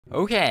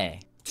Okay,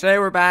 today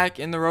we're back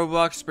in the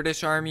Roblox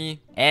British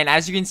Army, and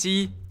as you can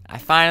see, I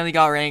finally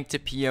got ranked to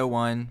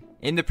PO1.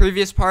 In the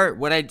previous part,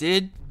 what I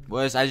did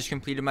was I just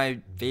completed my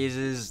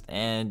phases,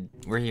 and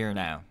we're here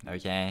now,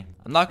 okay?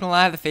 I'm not gonna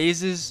lie, the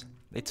phases,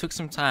 they took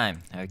some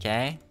time,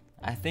 okay?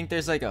 I think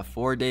there's like a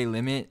 4-day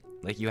limit,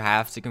 like you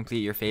have to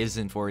complete your phases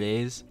in 4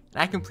 days,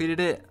 and I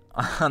completed it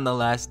on the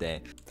last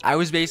day. I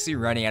was basically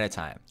running out of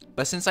time,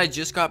 but since I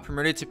just got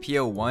promoted to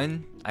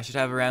PO1, I should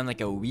have around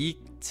like a week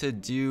to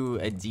do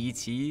a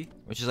DT,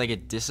 which is like a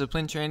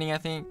discipline training, I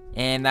think,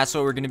 and that's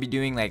what we're gonna be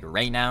doing like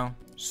right now.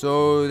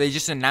 So they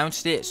just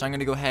announced it, so I'm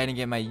gonna go ahead and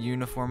get my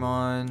uniform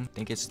on. I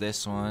think it's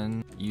this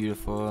one.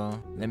 Beautiful.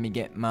 Let me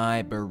get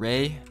my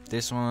beret.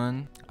 This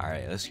one. All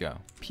right, let's go.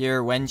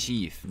 Pure when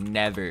chief.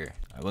 Never.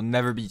 I will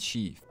never be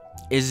chief.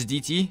 Is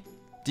DT?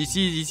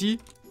 DT?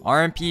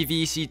 RMP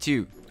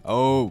VC2.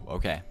 Oh,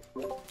 okay.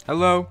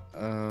 Hello.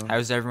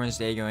 How's everyone's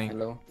day going?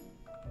 Hello.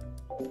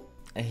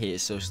 I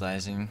hate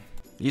socializing.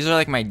 These are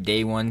like my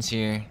day ones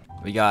here.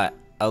 We got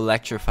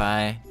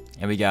electrify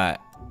and we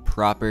got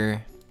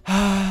proper.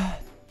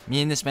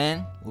 Me and this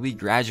man will be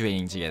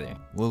graduating together.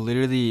 We'll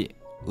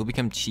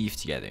become chief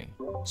together.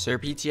 Sir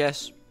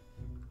PTS?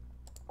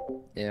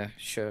 Yeah,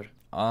 sure.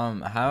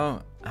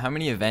 How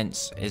many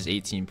events is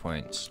 18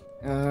 points?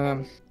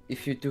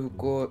 If you do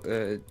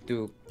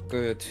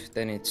good,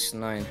 then it's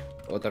 9.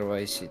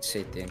 Otherwise, it's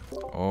 18.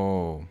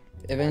 Oh.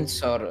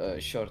 Events are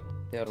short.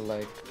 They're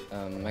like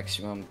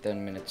maximum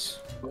 10 minutes.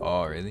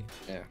 Oh, really?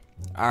 Yeah.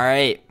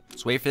 Alright,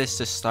 let's wait for this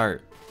to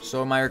start.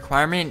 So my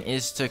requirement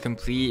is to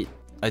complete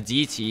a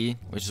DT,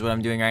 which is what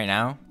I'm doing right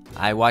now.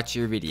 I watch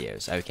your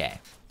videos. Okay.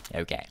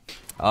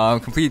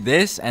 Complete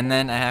this, and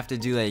then I have to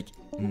do like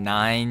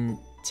 9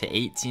 to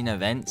 18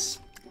 events,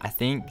 I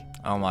think.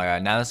 Oh my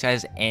god, now this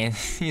guy's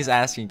he's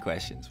asking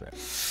questions, bro.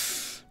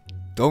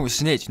 Don't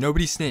snitch.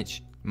 Nobody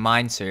snitch.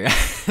 Mine, sir.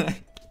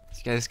 This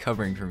guy's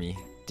covering for me.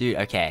 Dude,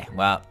 okay,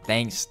 well,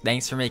 thanks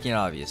for making it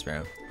obvious,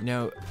 bro. You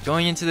know,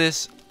 going into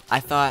this,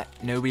 I thought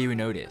nobody would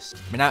notice.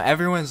 But now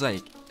everyone's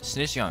like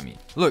snitching on me.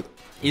 Look,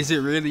 is it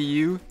really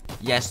you?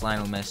 Yes,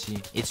 Lionel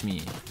Messi, it's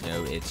me.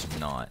 No, it's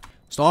not.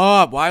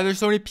 Stop, why are there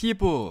so many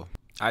people?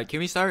 Alright, can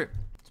we start?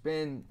 It's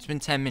been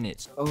 10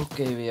 minutes.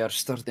 Okay, we are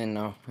starting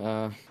now.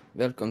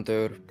 Welcome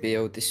to our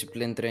PO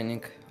discipline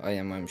training.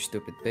 I'm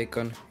Stupid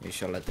Bacon. You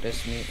shall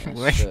address me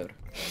as sir.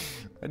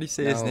 Why do you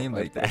say his name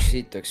like that?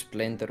 Proceed to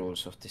explain the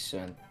rules of this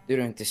event.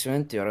 During this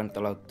event, you aren't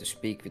allowed to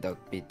speak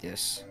without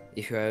BTS.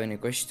 If you have any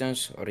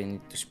questions or you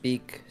need to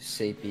speak,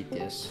 say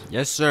BTS.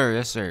 Yes,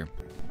 sir.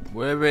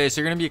 Wait, is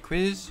there gonna be a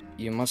quiz?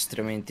 You must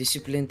remain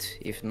disciplined.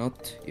 If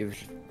not,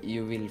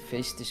 you will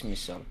face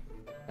dismissal.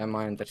 Am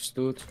I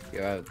understood?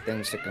 You have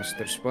 10 seconds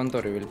to respond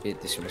or you will be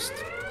dismissed.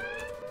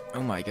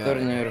 Oh my god.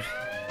 Turn your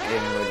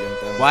game volume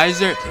down. Why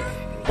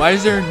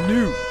is there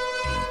new?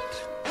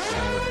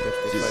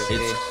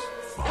 Dude,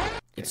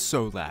 it's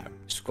so loud.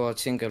 Squad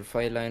single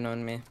file line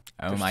on me.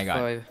 Oh my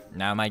god.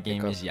 Now my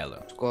game is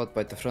yellow. Squad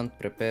by the front,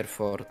 prepare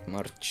for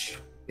march.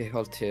 Okay,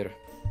 halt here.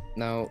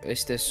 Now,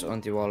 is this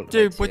on the wall?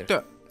 Dude, right what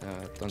here.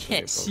 the?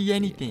 Can't see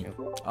anything.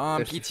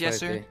 PTS,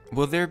 sir?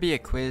 Will there be a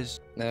quiz?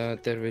 There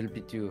will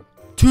be 2.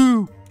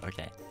 2!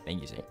 Okay,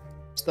 thank you, sir.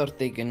 Start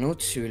taking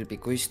notes. You will be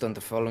quizzed on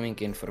the following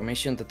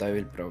information that I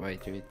will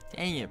provide you with.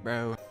 Dang it,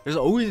 bro. There's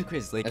always a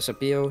quiz. Like, as a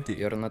PO,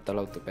 you're not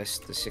allowed to pass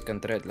the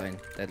second red line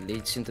that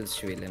leads into the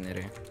civilian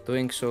area.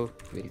 Doing so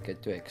will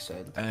get you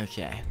exiled.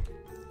 Okay.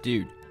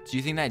 Dude, do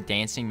you think that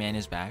dancing man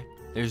is back?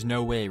 There's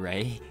no way,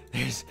 right?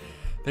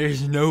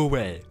 There's no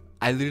way.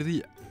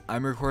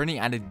 I'm recording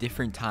at a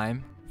different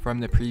time from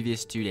the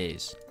previous 2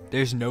 days.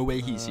 There's no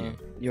way he's here.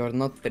 You are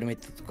not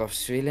permitted to cuff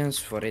civilians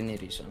for any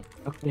reason.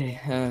 Okay,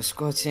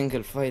 squad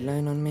single file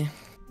line on me.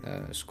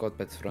 Squad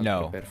by the front.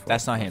 No,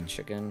 that's not him.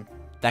 Again.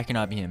 That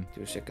cannot be him.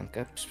 2 second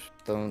caps.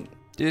 Don't.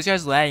 Dude, this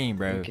guy's lagging,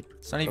 bro.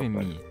 It's not even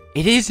me.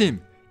 It is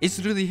him. It's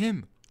literally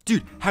him.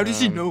 Dude, how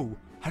does he know?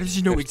 How does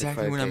he know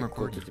exactly when I'm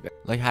recording?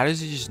 Like, how does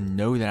he just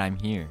know that I'm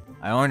here?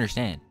 I don't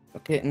understand.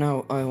 Okay,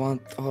 now I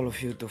want all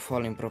of you to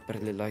fall in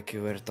properly like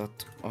you were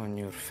taught on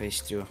your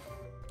phase 2.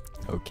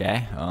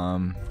 Okay,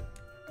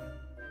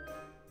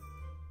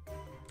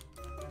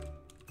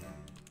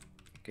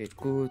 Okay,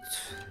 good.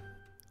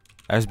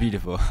 That was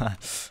beautiful. I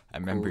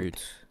remembered.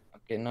 Good.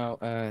 Okay, now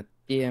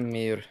DM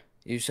me your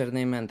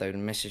username and I will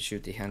message you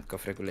the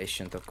handcuff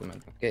regulation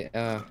document. Okay,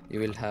 you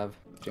will have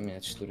 3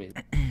 minutes to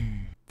read.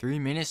 3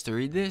 minutes to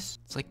read this?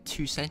 It's like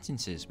 2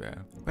 sentences, bro.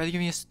 Why are they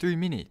giving us 3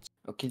 minutes?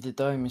 Okay, the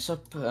time is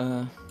up.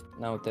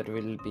 Now there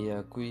will be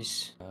a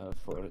quiz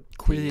for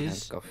the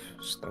handcuff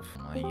stuff.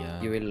 Oh my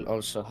god. You will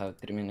also have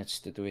 3 minutes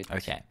to do it.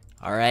 Okay.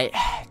 Alright.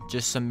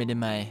 Just submitted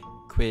my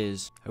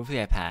quiz.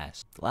 Hopefully I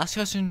passed. The last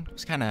question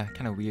was kinda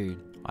weird.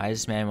 Why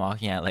is this man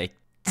walking at like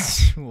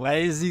why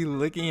is he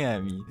looking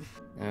at me?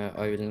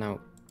 I will now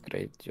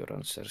grade your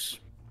answers.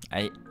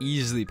 I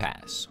easily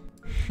pass.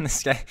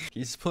 This guy,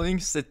 he's pulling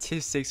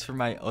statistics from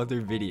my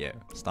other video.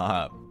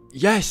 Stop.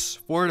 Yes!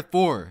 4 to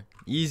 4.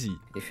 Easy.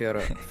 If you are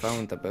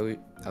found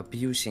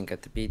abusing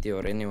at the PD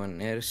or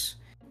anyone else,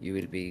 you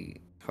will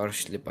be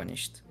harshly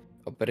punished.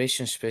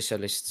 Operations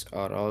specialists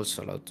are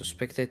also allowed to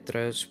spectate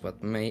trials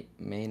but may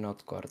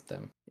not guard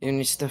them.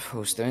 Unit staff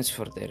host events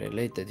for their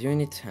related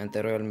unit and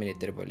the Royal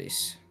Military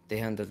Police. They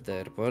handle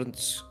the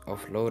reports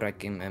of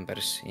low-ranking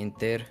members in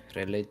their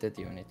related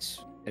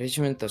units.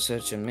 Regimental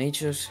Sergeant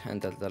Majors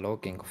handle the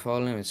logging of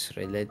all events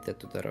related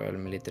to the Royal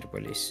Military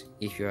Police.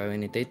 If you have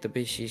any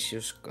database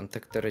issues,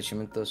 contact the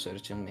Regimental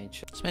Sergeant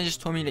Major. This man just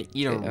told me to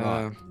eat a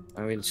rock.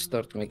 I will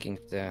start making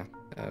the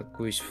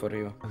quiz for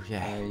you.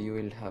 Okay. You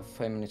will have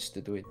 5 minutes to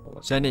do it.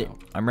 Send it.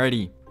 I'm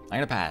ready. I'm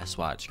gonna pass.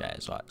 Watch,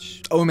 guys.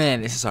 Watch. Oh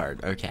man, this is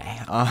hard. Okay.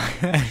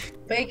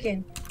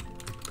 Bacon.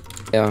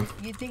 Yeah.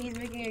 You think he's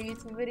making a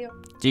YouTube video?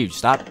 Dude,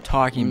 stop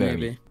talking about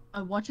me.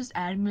 I watch this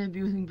admin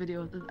abusing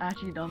video. That's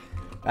actually dumb.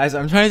 Guys,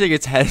 I'm trying to take a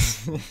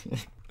test.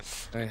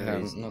 I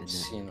have not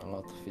seen a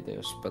lot of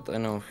videos, but I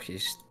know he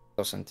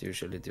doesn't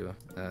usually do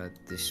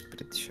this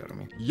British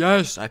Army.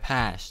 Yes, I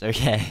passed.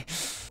 Okay.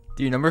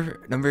 Dude, number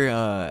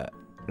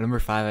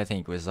 5 I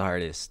think was the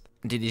hardest.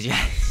 Dude, these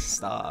guys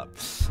stop.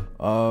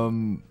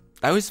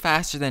 That was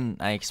faster than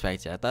I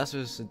expected. I thought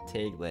this would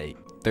take like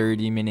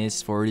 30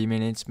 minutes, 40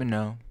 minutes, but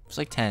no. It's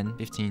like 10,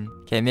 15.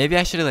 Okay, maybe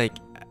I should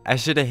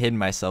have hidden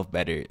myself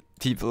better.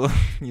 People,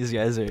 these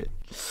guys are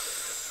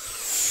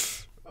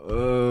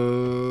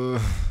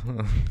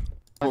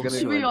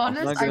To be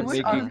honest, I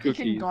wish I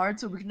can guard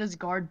so we can just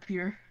guard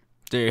Pierre.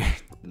 Dude,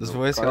 this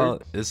voice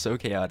call is so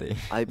chaotic.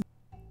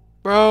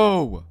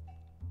 Bro,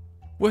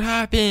 what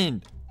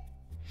happened?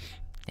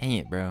 Dang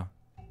it, bro.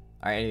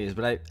 Alright, anyways,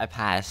 but I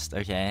passed,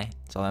 okay?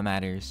 That's all that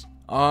matters.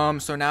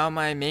 So now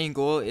my main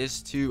goal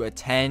is to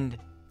attend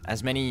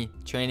as many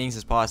trainings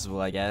as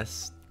possible, I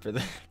guess, for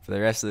the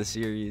rest of the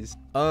series.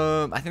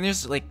 I think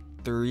there's like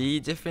 3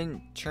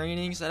 different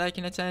trainings that I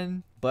can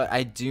attend, but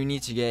I do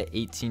need to get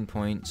 18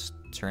 points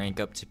to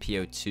rank up to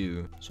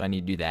PO2, so I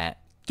need to do that.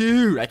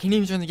 Dude, I can't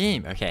even join the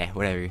game. Okay,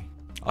 whatever.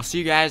 I'll see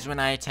you guys when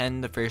I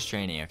attend the first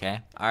training, okay?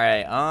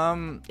 Alright,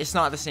 it's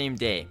not the same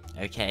day,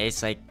 okay?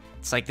 It's like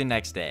the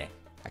next day.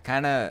 I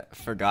kind of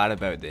forgot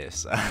about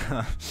this.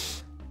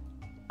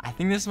 I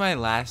think this is my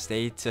last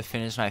day to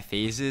finish my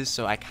phases,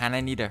 so I kind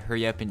of need to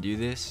hurry up and do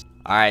this.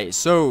 Alright,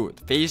 so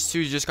phase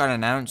 2 just got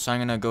announced, so I'm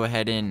gonna go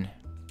ahead and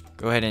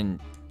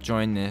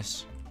join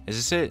this. Is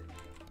this it?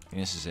 I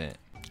think this is it.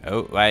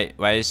 Oh,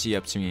 why is he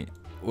up to me?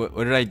 What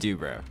did I do,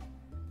 bro?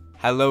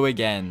 Hello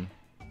again.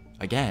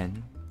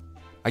 Again?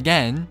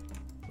 Again?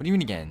 What do you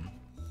mean again?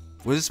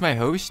 Was this my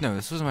host? No,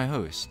 this wasn't my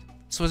host.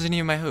 This wasn't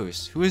even my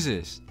host. Who is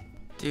this?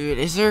 Dude,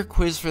 is there a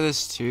quiz for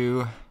this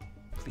too?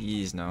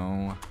 Please,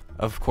 no.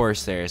 Of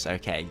course there is.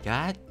 Okay,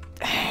 God.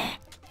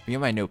 We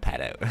got my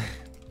notepad out.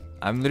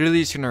 I'm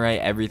literally just gonna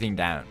write everything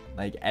down.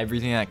 Like,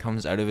 everything that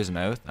comes out of his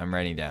mouth, I'm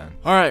writing down.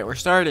 Alright, we're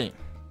starting.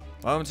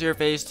 Welcome to your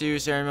phase 2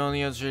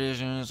 ceremonial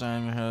traditions.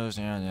 I'm your host.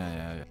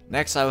 Yeah.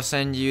 Next, I will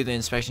send you the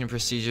inspection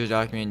procedure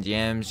document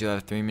DMs. You'll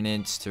have 3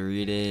 minutes to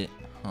read it.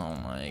 Oh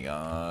my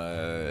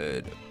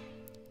god.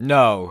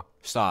 No.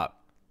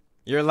 Stop.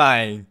 You're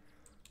lying.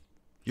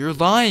 You're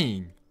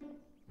lying.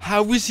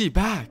 How is he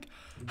back?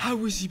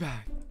 How is he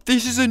back?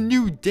 This is a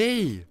new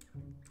day.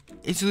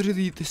 It's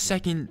literally the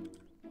second.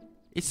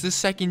 It's the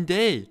second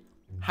day.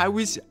 How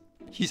is...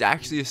 He's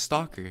actually a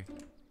stalker.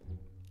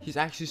 He's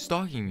actually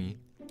stalking me.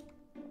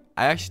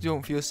 I actually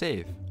don't feel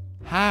safe.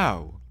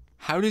 How?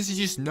 How does he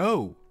just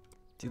know?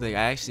 Dude, like,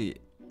 I actually...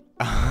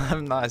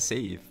 I'm not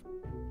safe.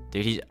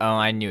 Dude, he's... Oh,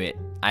 I knew it.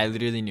 I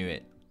literally knew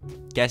it.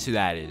 Guess who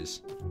that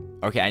is?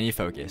 Okay, I need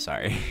focus.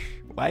 Sorry.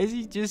 Why is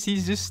he just...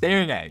 He's just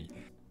staring at me.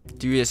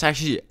 Dude, it's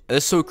actually...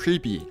 That's so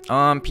creepy.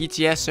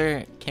 PTS,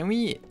 sir. Can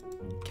we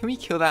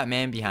kill that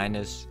man behind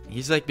us?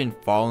 He's, like, been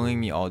following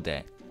me all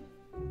day.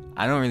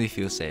 I don't really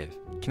feel safe.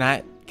 Can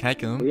I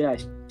kill him? Oh, yeah,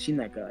 I've seen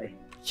that guy.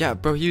 Yeah,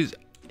 bro, he's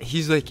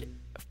like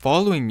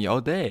following me all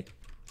day.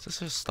 He's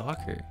just a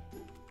stalker.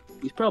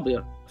 He's probably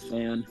a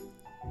fan.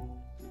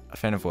 A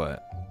fan of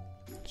what?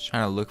 Just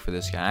trying to look for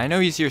this guy. I know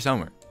he's here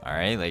somewhere.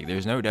 Alright, like,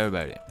 there's no doubt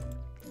about it.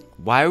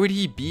 Why would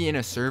he be in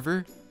a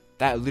server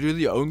that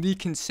literally only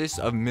consists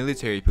of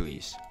military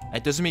police?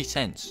 That doesn't make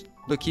sense.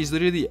 Look, he's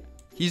the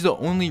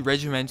only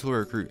regimental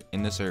recruit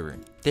in the server.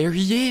 There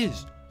he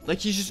is. Like,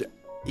 he just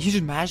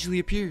magically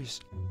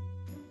appears.